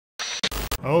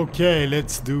Okay,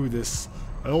 let's do this.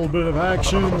 A little bit of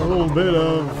action, a little bit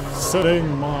of setting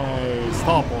my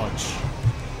stopwatch.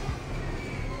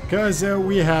 Because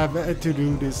we have to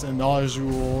do this and as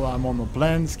usual, I'm on a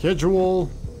planned schedule.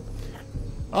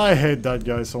 I hate that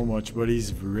guy so much, but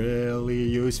he's really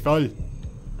useful.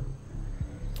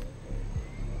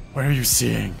 What are you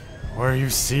seeing? What are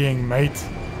you seeing, mate?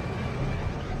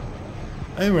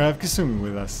 Anyway, I have Kasumi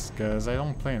with us, because I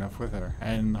don't play enough with her.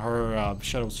 And her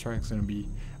Shadow Strike is going to be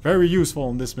very useful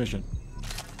in this mission.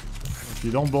 If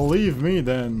you don't believe me,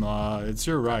 then it's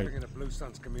your right.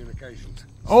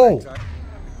 Oh!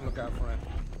 Look out for him.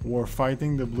 We're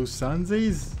fighting the Blue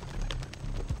Sunsies?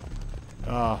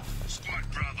 Squad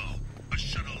Bravo, a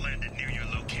shuttle landed near your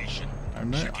location.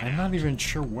 I'm not even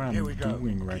sure what I'm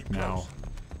doing right now.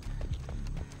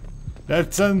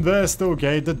 Let's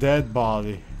investigate the dead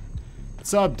body.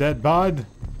 What's up, dead bod?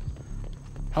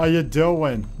 How you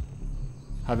doing?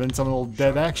 Having some little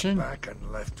dead action? Back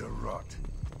and left to rot.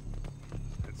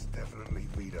 It's definitely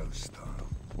Vito's style.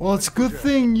 Well, it's a good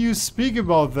thing you speak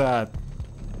about that.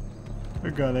 We're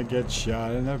gonna get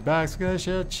shot in the back. We're gonna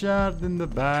get shot in the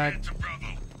back. To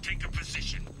Bravo, take a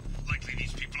position. Likely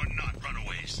these people are not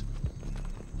runaways.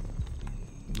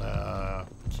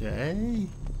 Okay.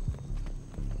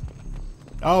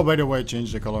 Oh, by the way, I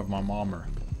changed the color of my bomber.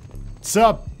 What's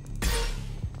up?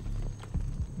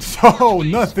 Oh,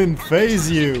 nothing phase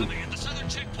you.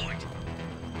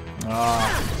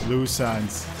 Blue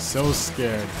signs. So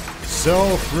scared.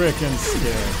 So freaking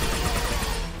scared.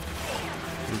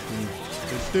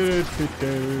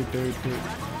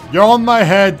 You're on my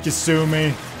head,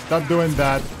 Kasumi. Stop doing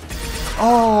that.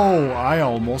 Oh, I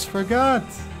almost forgot.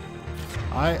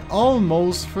 I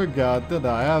almost forgot that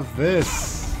I have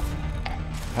this.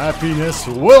 Happiness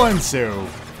will ensue.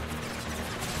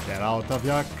 Get out of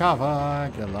your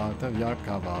cover. Get out of your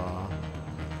cover.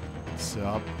 What's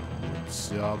up?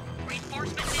 What's up?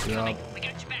 What's up?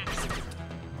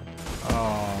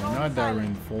 Oh, not that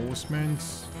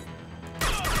reinforcements.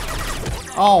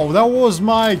 Oh, that was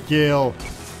my kill.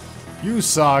 You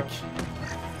suck.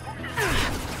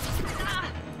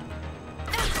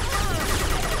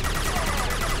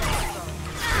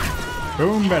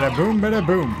 Boom, bada boom, bada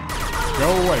boom. Go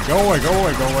away, go away, go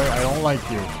away, go away. I don't like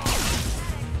you.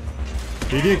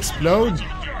 Did he explode?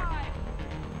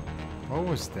 What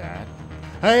was that?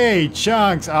 Hey,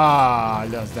 Chunks! Ah, I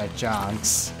lost that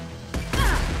Chunks.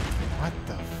 What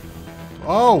the f...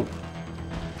 Oh!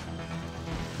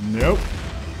 Nope.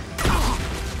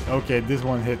 Okay, this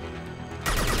one hit.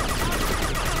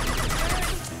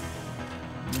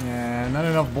 Yeah, not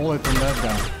enough bullets in that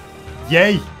gun.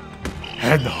 Yay!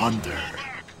 Headhunter.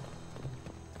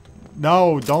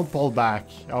 No, don't pull back.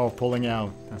 Oh, pulling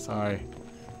out. Sorry.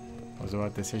 I was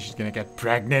about to say she's gonna get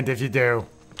pregnant if you do.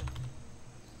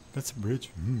 That's a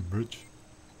bridge. Bridge.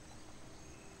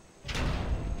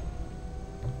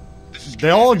 They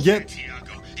all get...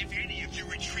 Santiago, if any of you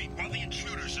retreat while the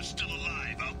intruders are still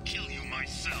alive, I'll kill you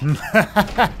myself. Now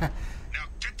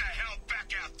get the hell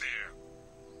back out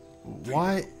there.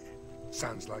 Why?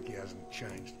 Sounds like he hasn't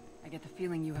changed. I get the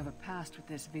feeling you have a past with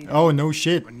this Vito. Oh, no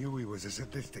shit. I knew he was a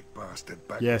sadistic bastard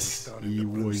back Yes, when he he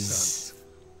started the Blue was. Suns.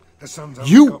 The Suns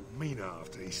only You... got meaner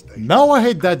after he stayed. Now I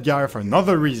hate that guy for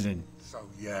another reason. So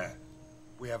yeah,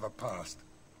 we have a past.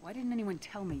 Why didn't anyone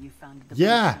tell me you founded the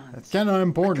Yeah, Blue Suns? that's kind of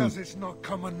important. Because it's not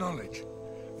common knowledge.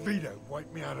 Vito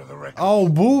wiped me out of the record. Oh,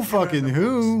 boo fucking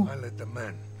who? I led the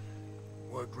men.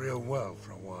 Worked real well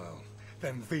for a while.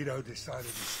 Then Vito decided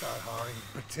to start hiring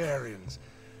Batarians.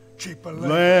 Cheaper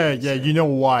labor. Yeah, you know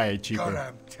why, cheaper.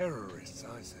 Goddamn terrorists,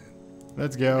 I said.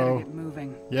 Let's Better go. get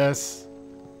moving. Yes.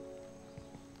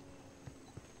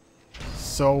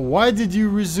 So why did you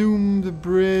resume the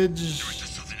bridge?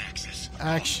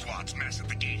 Action. Squad's mass at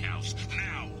the gatehouse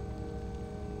now.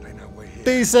 They know we're here.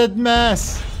 They said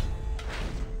mass.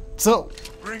 So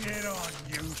Bring it on,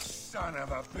 you son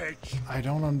of a bitch. I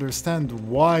don't understand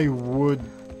why would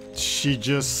she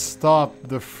just stop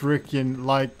the freaking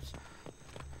like.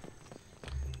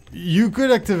 You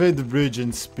could activate the bridge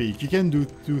and speak. You can do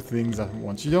two things at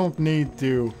once. You don't need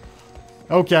to.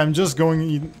 Okay, I'm just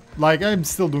going. Like, I'm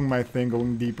still doing my thing,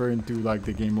 going deeper into, like,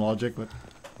 the game logic, but...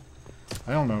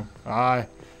 I don't know.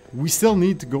 We still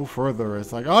need to go further.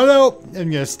 It's like, oh no! I'm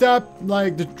gonna stop,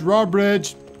 like, the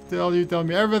drawbridge. Tell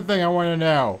me everything I want to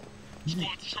know.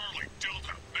 Squad Charlie,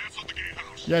 Delta, mass at the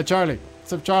gatehouse. Yeah, Charlie.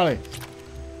 What's up, Charlie?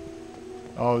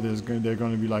 Oh, they're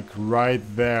gonna be, like, right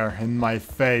there in my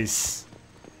face.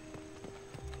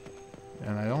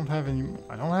 And I don't have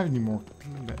any more.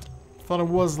 I thought it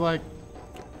was, like...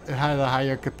 It had a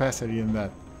higher capacity than that.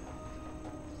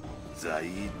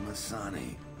 Zaeed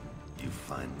Massani. You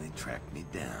finally tracked me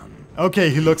down. Okay,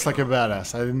 he looks like a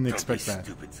badass. I didn't expect Don't that.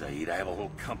 be stupid, Zaeed. I have a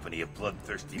whole company of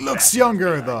bloodthirsty Looks bastards younger,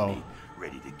 behind though. me,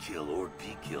 ready to kill or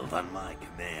be killed on my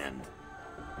command.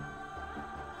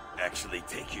 Actually,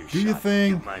 take your shot. Do you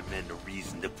think? Give my men a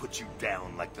reason to put you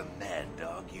down like the mad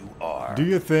dog you are. Do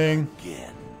you think?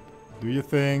 Again. Do you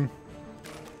think?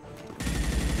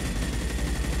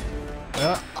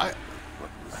 Yeah, What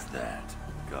was that?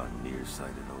 Gone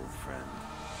nearsighted, old friend.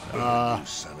 You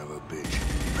son of a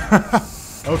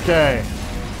bitch. okay.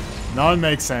 Now it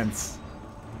makes sense.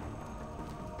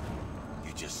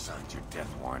 You just signed your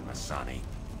death warrant, Massani.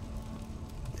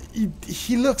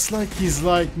 He looks like he's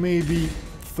like maybe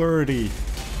 30. What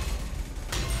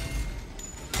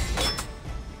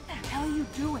the hell are you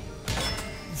doing?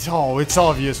 Oh, it's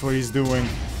obvious what he's doing.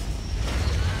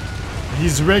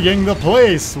 He's rigging the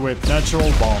place with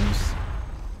natural bombs.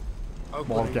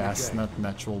 Well, gas, not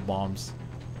natural bombs.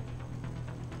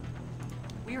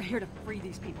 We are here to free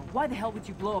these people. Why the hell would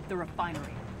you blow up the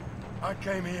refinery? I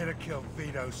came here to kill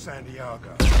Vito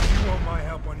Santiago. If you want my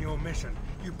help on your mission,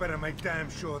 you better make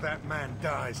damn sure that man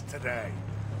dies today.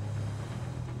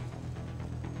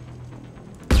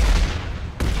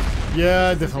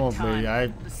 Yeah, This isn't definitely.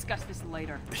 time. We'll discuss this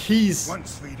later. He's.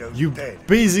 Once Vito's You dead,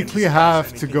 basically you can have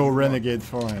discuss to anything go you want. renegade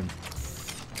for him.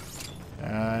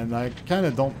 And I kind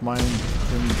of don't mind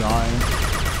him dying.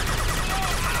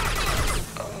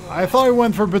 I thought he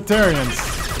went for Batarians.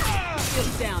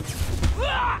 Shields down.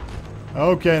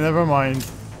 Okay, never mind.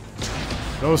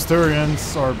 Those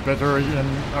Turians are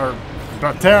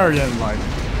Batarian like.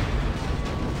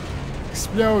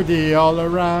 Explodey all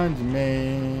around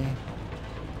me.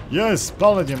 Yes,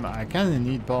 palladium. I kinda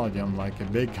need palladium, like a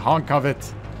big hunk of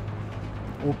it.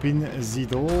 Open the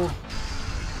door.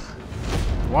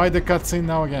 Why the cutscene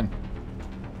now again?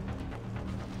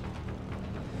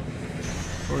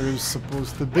 Where are you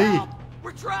supposed to be? Help!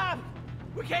 We're trapped!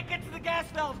 We can't get to the gas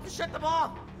valves to shut them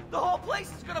off! The whole place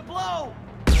is gonna blow!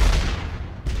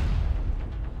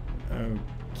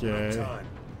 Okay. Time.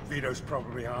 Vito's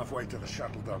probably halfway to the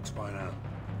shuttle docks by now.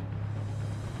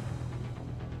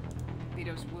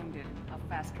 Vito's wounded. How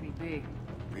fast can he be?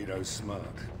 Vito's smart.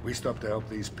 We stopped to help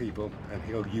these people, and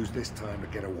he'll use this time to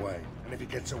get away. And if he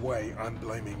gets away, I'm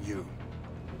blaming you.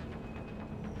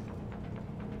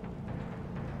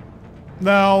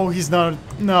 No, he's not.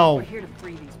 No. We're here to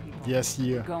free these people. Yes,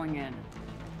 yeah. We're going in.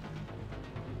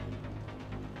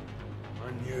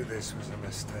 I knew this was a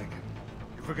mistake.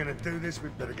 If we're gonna do this,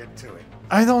 we'd better get to it.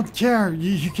 I don't care.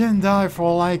 You can die for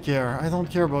all I care. I don't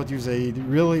care about you, Zaeed.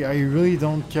 Really, I really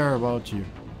don't care about you.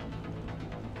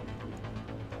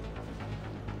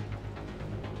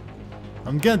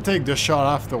 I'm gonna take the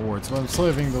shot afterwards, but I'm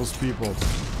saving those people.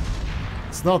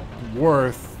 It's not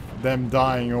worth them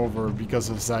dying over because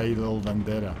of Zaeed little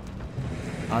vendetta.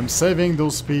 I'm saving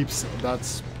those peeps.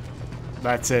 That's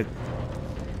it.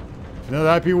 If you're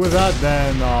not happy with that,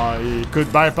 then you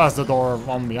could bypass the door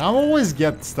on me. I always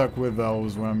get stuck with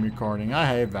those when I'm recording. I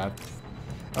hate that.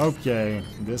 Okay,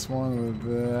 this one with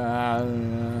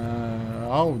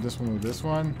oh, this one with this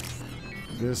one.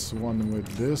 This one with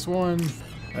this one.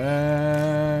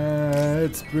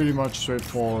 It's pretty much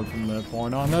straightforward from that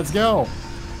point on. Let's go!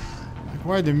 Like,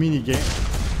 why the minigame?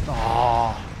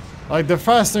 Oh, like the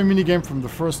faster minigame from the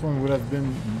first one would have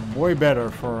been way better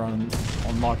for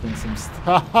unlocking some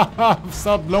stuff.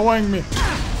 Stop blowing me!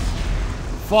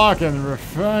 Fucking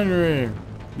refinery!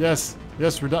 Yes,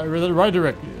 yes, redirect.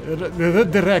 Redirect.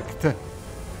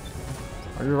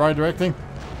 Are you redirecting?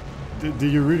 Do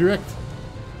you redirect?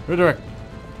 Redirect.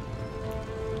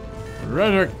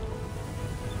 Redirect.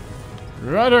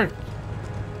 Redirect.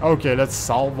 Okay, let's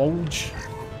salvage.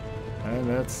 And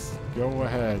let's go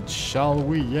ahead. Shall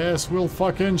we? Yes, we'll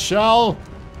fucking shall.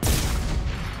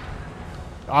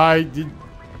 I did.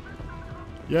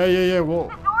 Yeah, well.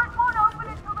 The doors won't open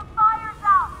until the fire's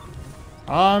out.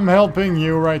 I'm helping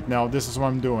you right now. This is what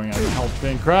I'm doing. I'm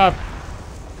helping. Crap.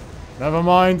 Never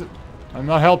mind. I'm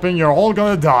not helping. You're all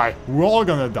gonna die. We're all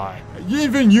gonna die.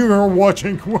 Even you are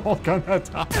watching. We're all gonna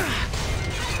die.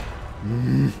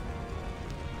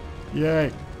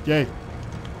 Yay. Yay.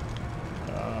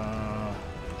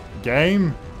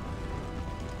 Game?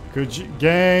 Could you...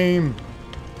 Game!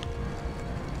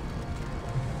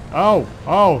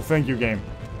 Oh, thank you, game.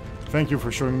 Thank you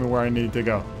for showing me where I need to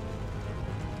go.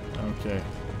 Okay.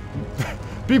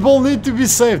 People need to be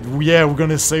saved. Yeah, we're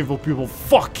gonna save the people.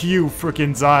 Fuck you,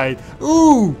 freaking Zaeed.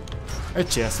 Ooh! A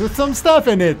chest with some stuff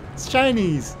in it. It's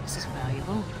Chinese. This is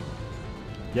valuable.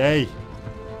 Yay.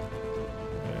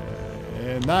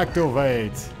 And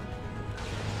activate.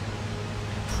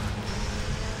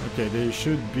 Okay, they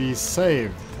should be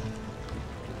saved.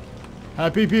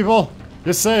 Happy people?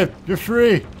 You're safe. You're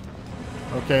free.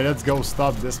 Okay, let's go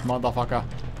stop this motherfucker.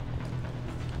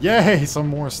 Yay, some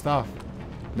more stuff.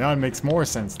 Now it makes more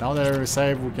sense. Now that we're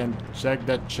safe, we can check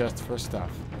that chest for stuff.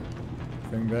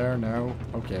 Thing there? No.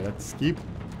 Okay, let's keep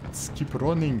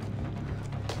running.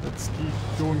 Let's keep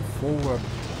going forward.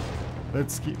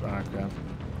 Let's keep... Ah, crap.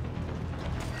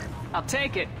 I'll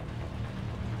take it.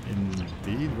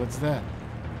 Indeed? What's that?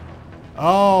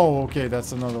 Oh, okay,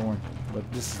 that's another one. But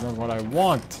this is not what I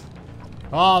want.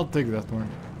 I'll take that one.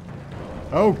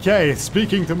 Okay,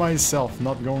 speaking to myself,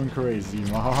 not going crazy.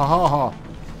 Ah,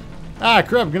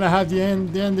 crap, gonna have the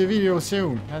end of the video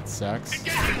soon. That sucks.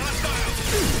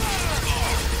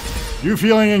 You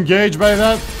feeling engaged by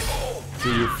that?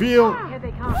 Do you feel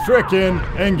frickin'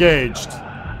 engaged?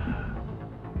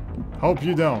 Hope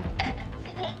you don't.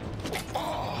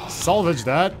 Salvage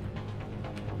that.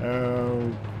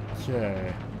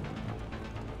 Okay.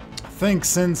 I think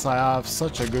since I have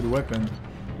such a good weapon,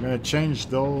 I'm gonna change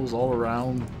those all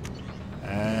around.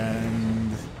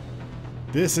 And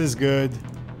this is good.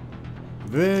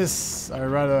 This, I'd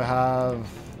rather have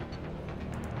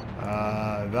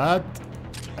that.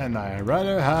 And I'd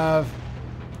rather have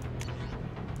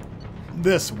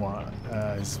this one.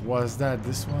 Was that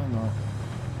this one? Or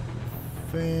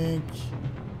I think...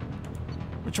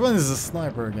 Which one is the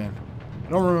sniper again? I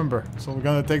don't remember. So we're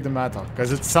gonna take the Mattock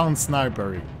because it sounds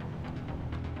snipery.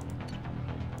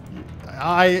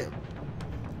 I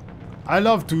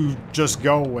love to just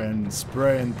go and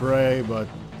spray and pray, but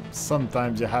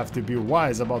sometimes you have to be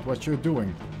wise about what you're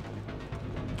doing.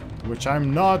 Which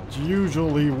I'm not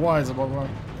usually wise about.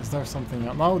 Is there something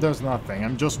else? No, there's nothing.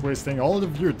 I'm just wasting all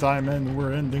of your time and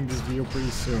we're ending this video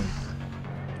pretty soon.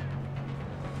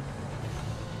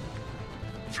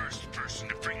 First person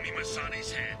to bring me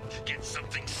Massani's head gets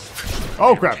something special.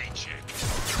 Oh crap.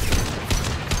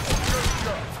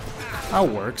 That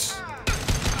works.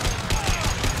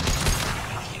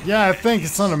 Yeah, I think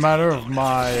it's not a matter of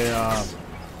my, I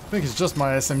think it's just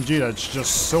my SMG that's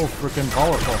just so freaking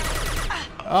powerful.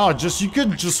 Oh, you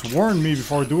could just warn me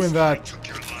before doing that.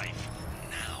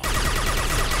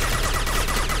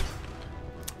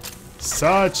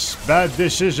 Such bad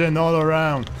decision all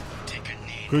around.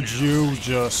 Could you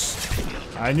just...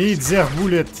 I need their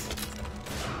bullet.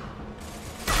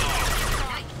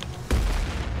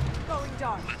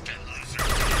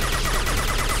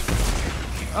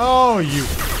 Oh, you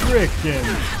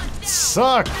frickin'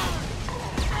 suck!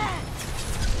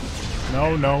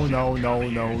 No, no, no, no,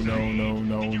 no, no, no,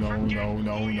 no, no, no,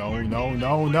 no, no, no,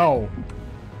 no, no.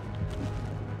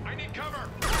 I need cover.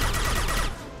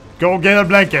 Go get a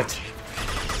blanket.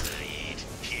 Zaeed,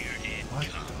 here it What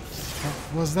the comes.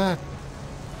 fuck was that?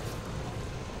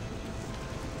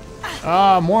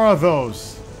 Ah, more of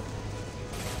those.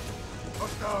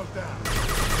 Hostile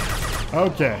down.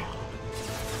 Okay.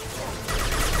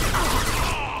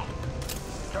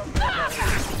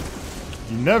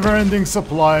 The never-ending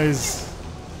supplies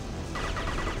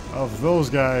of those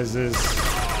guys is...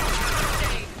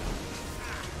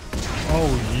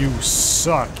 Oh, you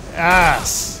suck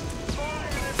ass!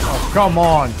 Oh, come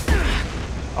on!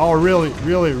 Oh, really,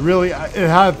 really, really? It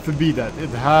had to be that. It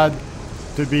had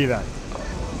to be that.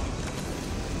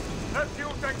 That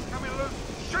fuel tank's coming loose.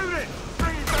 Shoot it!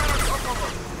 Bring it down on top of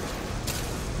them.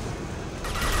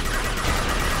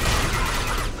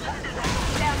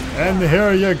 And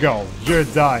here you go. You're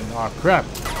dying. Oh, crap.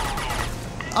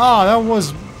 Ah, that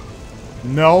was...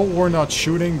 No, we're not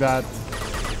shooting that.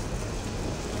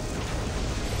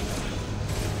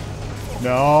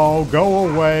 No, go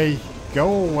away.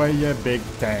 Go away, you big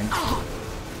tank.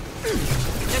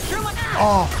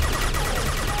 Oh.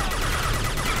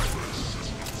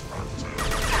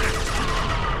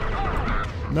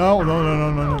 No, no, no,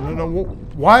 no, no, no, no.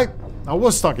 Why? I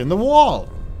was stuck in the wall.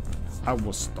 I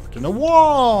was stuck in the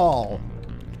wall.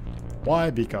 Why?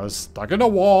 Because stuck in the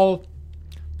wall.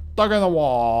 Stuck in the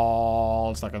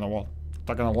wall. Stuck in the wall.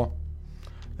 Stuck in the wall.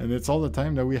 And it's all the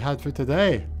time that we had for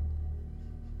today.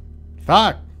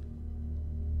 Fuck.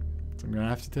 So I'm gonna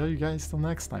have to tell you guys till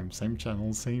next time. Same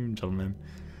channel, same gentleman.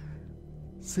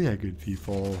 See ya, good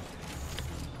people.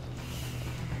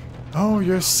 Oh,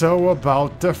 you're so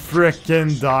about to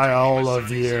frickin' die, all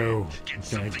of you. I'm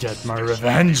gonna get my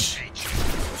revenge.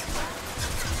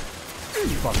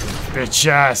 Fucking bitch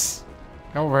ass.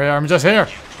 Come over here, I'm just here.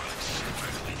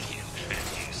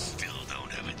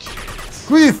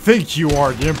 Who do you think you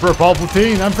are, the Emperor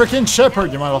Palpatine? I'm freaking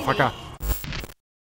Shepard, you motherfucker.